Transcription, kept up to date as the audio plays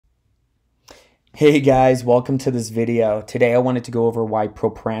Hey guys, welcome to this video. Today I wanted to go over why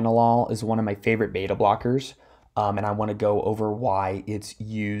propranolol is one of my favorite beta blockers. And I want to go over why it's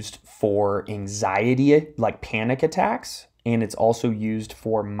used for anxiety, like panic attacks, and it's also used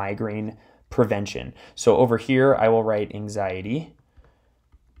for migraine prevention. So over here, I will write anxiety.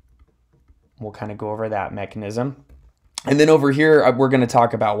 We'll kind of go over that mechanism. And then over here, we're going to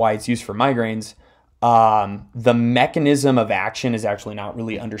talk about why it's used for migraines. The mechanism of action is actually not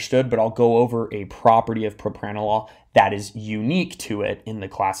really understood, but I'll go over a property of propranolol that is unique to it in the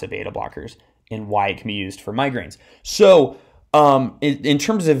class of beta blockers and why it can be used for migraines. So in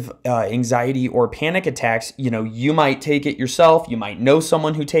terms of anxiety or panic attacks, you might take it yourself. You might know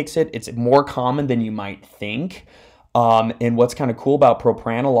someone who takes it. It's more common than you might think. And what's kind of cool about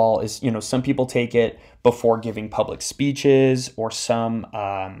propranolol is, some people take it before giving public speeches, or some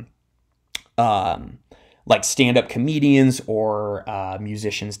like stand-up comedians or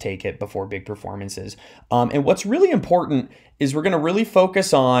musicians take it before big performances. And what's really important is we're going to really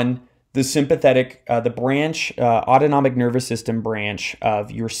focus on the sympathetic, the branch, autonomic nervous system branch of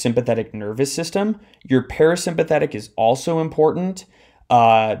your sympathetic nervous system. Your parasympathetic is also important,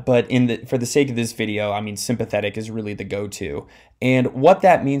 but for the sake of this video, I mean, sympathetic is really the go-to. And what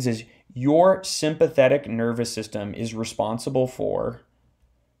that means is your sympathetic nervous system is responsible for,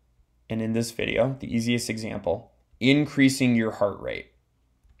 and in this video, the easiest example, increasing your heart rate.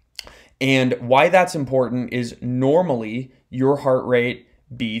 And why that's important is normally your heart rate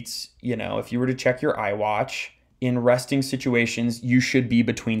beats, if you were to check your iWatch, in resting situations, you should be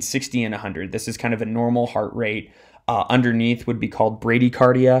between 60 and 100. This is kind of a normal heart rate. Underneath would be called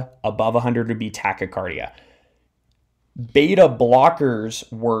bradycardia. Above 100 would be tachycardia. Beta blockers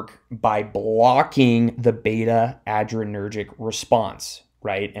work by blocking the beta-adrenergic response,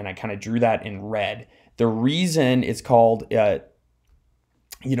 right? And I kind of drew that in red. The reason it's called,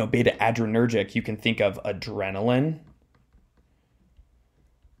 beta-adrenergic, you can think of adrenaline,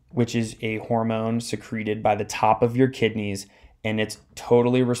 which is a hormone secreted by the top of your kidneys, and it's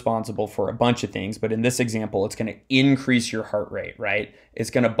totally responsible for a bunch of things. But in this example, it's going to increase your heart rate, right? It's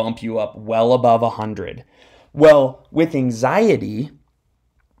going to bump you up well above 100. Well, with anxiety,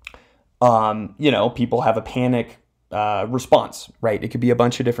 people have a panic response, right? It could be a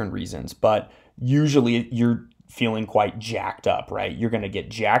bunch of different reasons, but usually you're feeling quite jacked up, right? You're going to get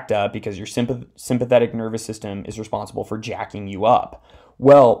jacked up because your sympathetic nervous system is responsible for jacking you up.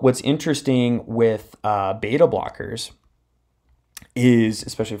 Well, what's interesting with beta blockers is,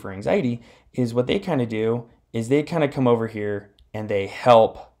 especially for anxiety, is what they kind of do is they kind of come over here and they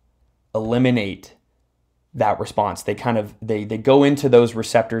help eliminate that response. They go into those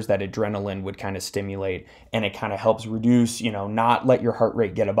receptors that adrenaline would kind of stimulate, and it kind of helps reduce, not let your heart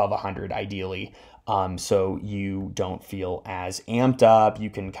rate get above 100 ideally, so you don't feel as amped up. You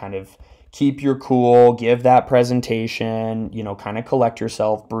can kind of keep your cool, give that presentation, kind of collect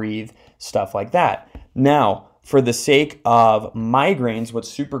yourself, breathe, stuff like that. Now, for the sake of migraines, what's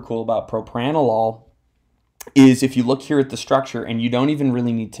super cool about propranolol is if you look here at the structure, and you don't even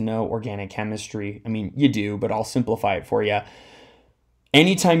really need to know organic chemistry. I mean, you do, but I'll simplify it for you.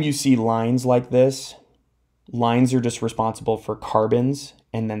 Anytime you see lines like this, lines are just responsible for carbons,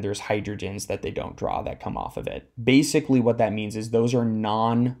 and then there's hydrogens that they don't draw that come off of it. Basically, what that means is those are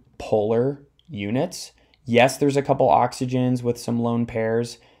non-polar units. Yes, there's a couple oxygens with some lone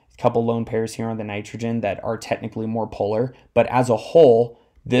pairs, a couple lone pairs here on the nitrogen that are technically more polar, but as a whole,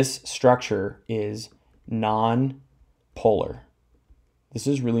 this structure is non-polar. This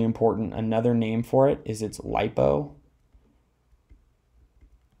is really important. Another name for it is it's lipophilic.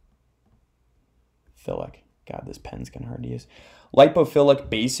 God, this pen's kind of hard to use. Lipophilic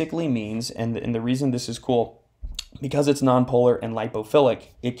basically means, and the reason this is cool, because it's non-polar and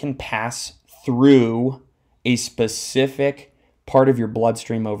lipophilic, it can pass through a specific part of your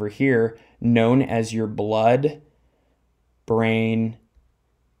bloodstream over here known as your blood-brain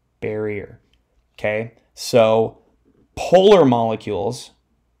barrier. Okay, so polar molecules,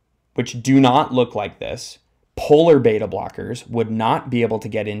 which do not look like this, polar beta blockers would not be able to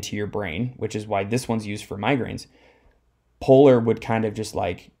get into your brain, which is why this one's used for migraines. Polar would kind of just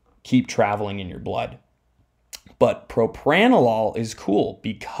like keep traveling in your blood. But propranolol is cool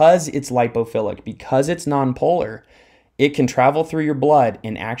because it's lipophilic, because it's non-polar. It can travel through your blood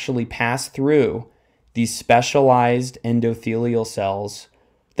and actually pass through these specialized endothelial cells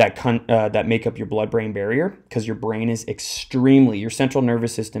that make up your blood-brain barrier, because your brain is your central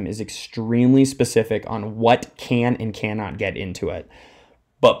nervous system is extremely specific on what can and cannot get into it.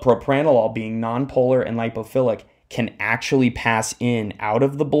 But propranolol, being non-polar and lipophilic, can actually pass in out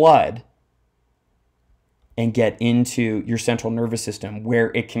of the blood and get into your central nervous system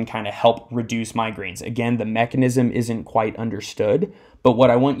where it can kind of help reduce migraines. Again, the mechanism isn't quite understood, but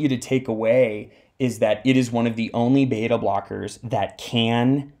what I want you to take away is that it is one of the only beta blockers that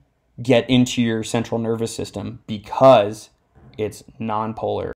can get into your central nervous system because it's nonpolar.